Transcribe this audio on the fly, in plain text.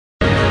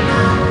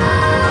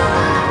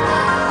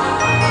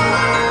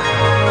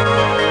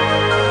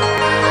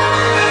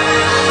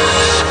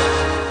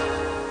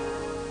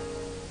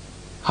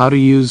How to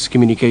use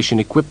communication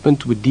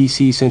equipment with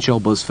DC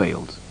essential bus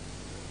failed.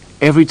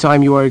 Every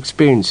time you are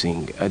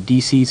experiencing a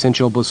DC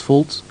essential bus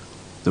fault,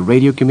 the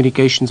radio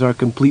communications are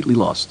completely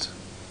lost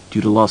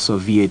due to loss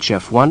of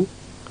VHF1,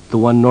 the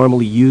one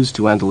normally used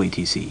to handle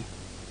ATC,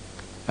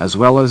 as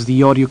well as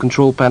the audio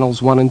control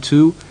panels 1 and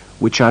 2,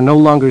 which are no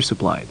longer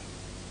supplied.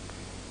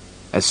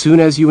 As soon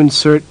as you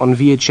insert on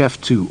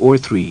VHF2 or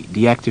 3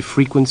 the active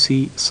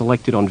frequency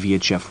selected on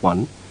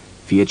VHF1,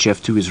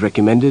 VHF2 is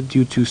recommended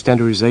due to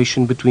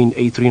standardization between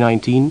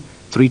A319,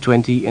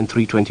 320 and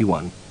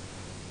 321.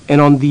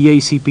 And on the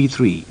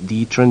ACP3,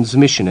 the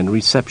transmission and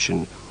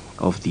reception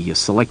of the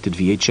selected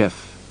VHF,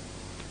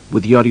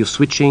 with the audio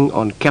switching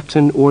on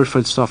Captain or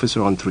First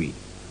Officer on 3.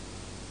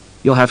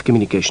 You'll have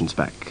communications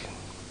back.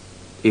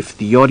 If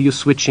the audio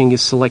switching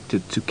is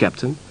selected to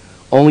Captain,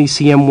 only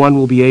CM1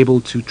 will be able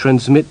to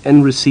transmit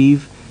and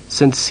receive,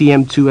 since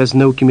CM2 has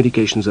no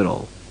communications at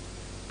all.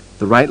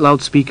 The right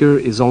loudspeaker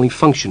is only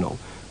functional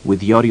with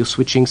the audio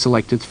switching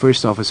selected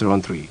First Officer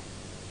on 3.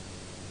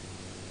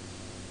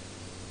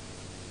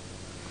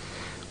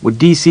 With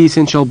DC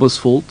essential bus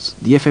faults,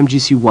 the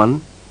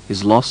FMGC1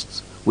 is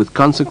lost with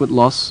consequent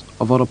loss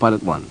of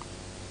autopilot 1.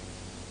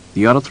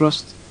 The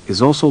autothrust is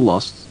also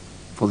lost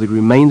for the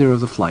remainder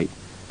of the flight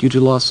due to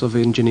loss of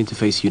engine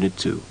interface unit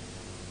 2.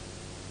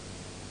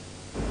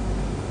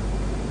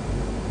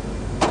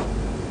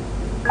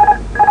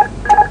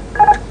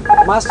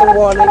 Master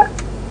warning,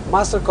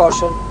 master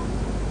caution,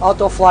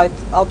 auto flight,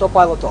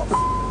 autopilot off.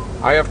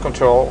 I have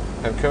control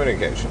and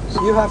communications.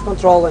 You have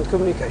control and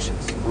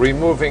communications.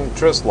 Removing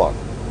thrust lock.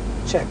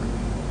 Check.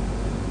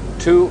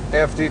 2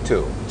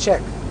 FD2.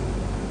 Check.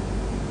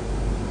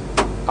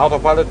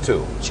 Autopilot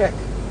 2. Check.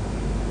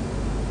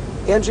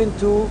 Engine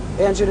 2,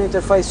 engine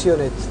interface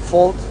unit,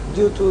 fault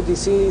due to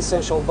DC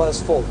essential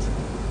bus fault.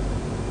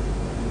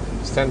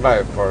 Stand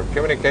by for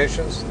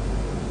communications.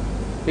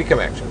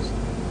 ECAM actions.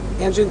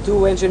 Engine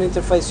 2, engine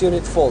interface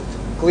unit, fault.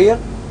 Clear?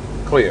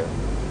 Clear.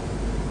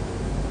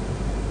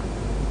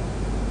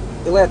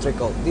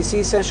 Electrical, DC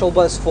essential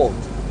bus fault.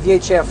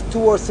 VHF 2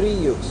 or 3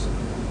 use.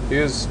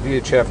 Use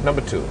VHF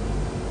number 2.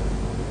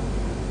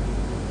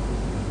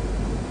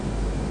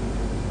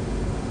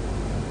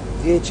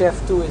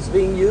 VHF 2 is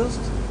being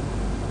used.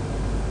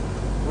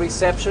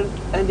 Reception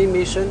and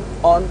emission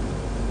on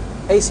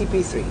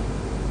ACP3.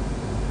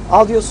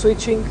 Audio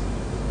switching,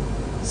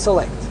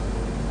 select.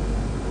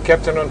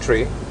 Captain on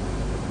 3.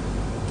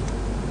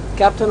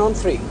 Captain on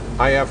 3.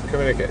 I have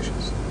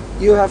communications.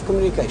 You have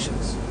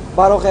communications.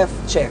 Baro ref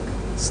check.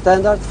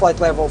 Standard flight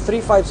level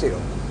 350.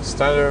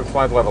 Standard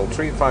flight level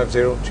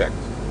 350 checked.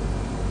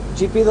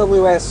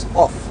 GPWS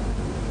off.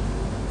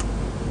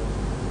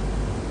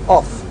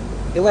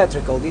 Off.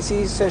 Electrical,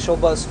 DC essential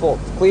bus fault.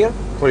 Clear?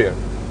 Clear.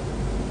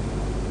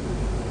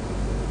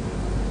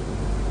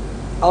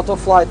 Auto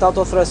flight,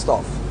 auto thrust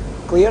off.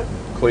 Clear?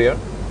 Clear.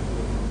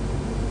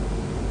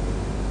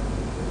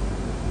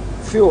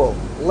 Fuel,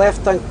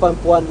 left tank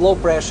pump 1 low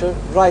pressure,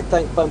 right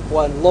tank pump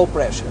 1 low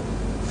pressure.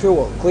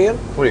 Fuel, clear?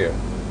 Clear.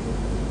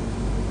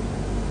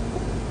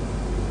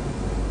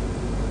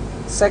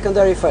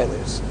 Secondary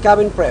failures,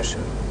 cabin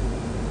pressure.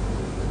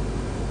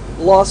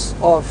 Loss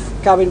of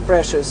cabin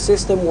pressure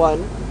system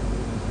 1,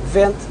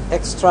 vent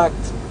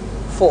extract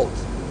fault.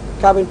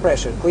 Cabin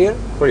pressure, clear?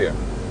 Clear.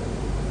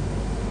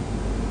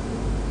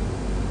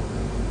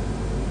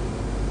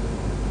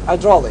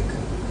 Hydraulic,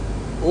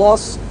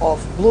 loss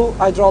of blue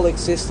hydraulic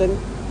system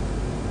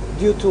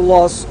due to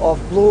loss of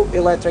blue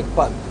electric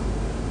pump.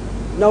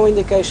 No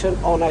indication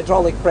on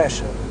hydraulic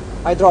pressure.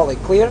 Hydraulic,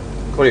 clear?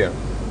 Clear.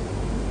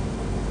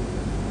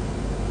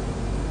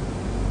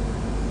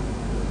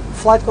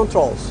 Flight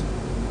controls,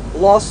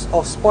 loss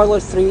of spoiler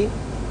 3,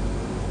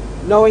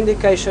 no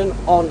indication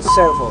on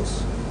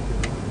servos.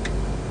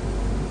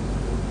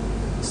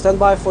 Stand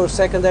by for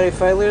secondary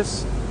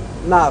failures.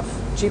 Nav,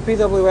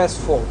 GPWS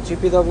fault,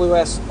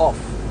 GPWS off,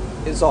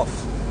 is off.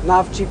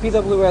 Nav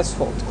GPWS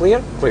fault,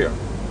 clear? Clear.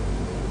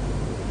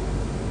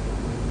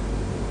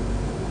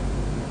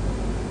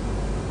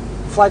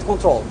 Flight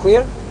control,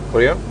 clear?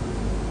 Clear.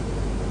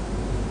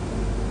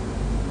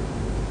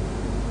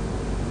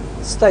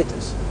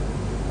 Status,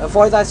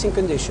 avoid icing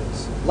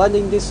conditions,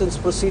 landing distance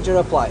procedure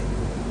applied.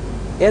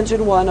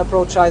 Engine 1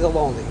 approach idle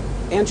only,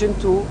 Engine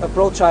 2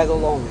 approach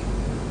idle only.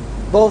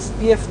 Both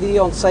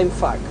PFD on same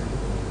FAC.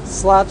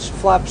 Slatch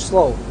flap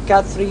slow,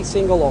 Cat 3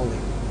 single only.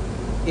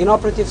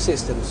 Inoperative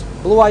systems,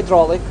 blue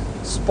hydraulic,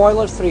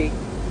 spoiler 3,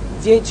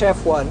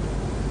 VHF 1,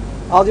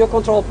 audio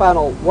control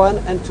panel 1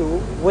 and 2,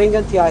 wing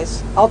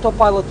anti-ice,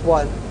 autopilot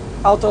 1,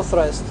 auto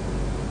thrust,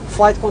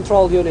 flight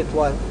control unit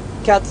 1,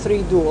 Cat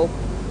 3 dual,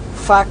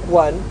 FAC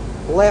 1,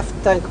 left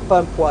tank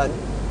pump 1,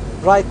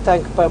 right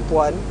tank pump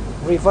 1,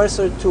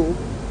 reverser 2,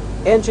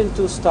 engine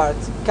 2 start,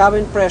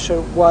 cabin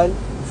pressure 1,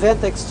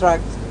 vent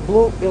extract,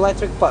 blue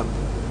electric pump.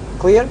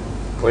 Clear?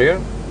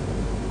 Clear.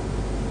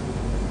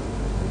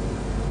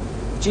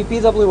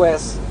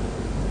 GPWS,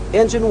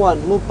 engine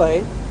 1 loop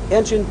A,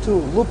 engine 2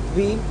 loop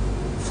B,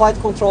 flight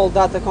control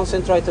data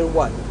concentrator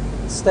 1.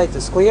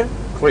 Status clear?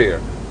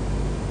 Clear.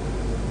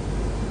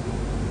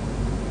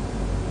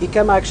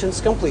 ECAM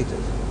actions completed.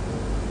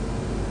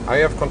 I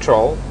have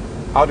control.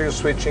 Audio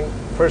switching,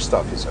 first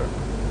officer.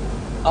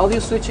 Audio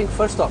switching,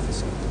 first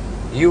officer.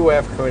 You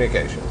have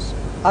communications.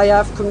 I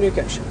have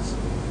communications.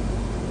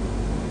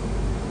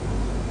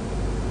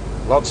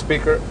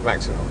 Loudspeaker,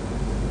 maximum.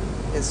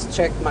 It's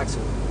checked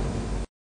maximum.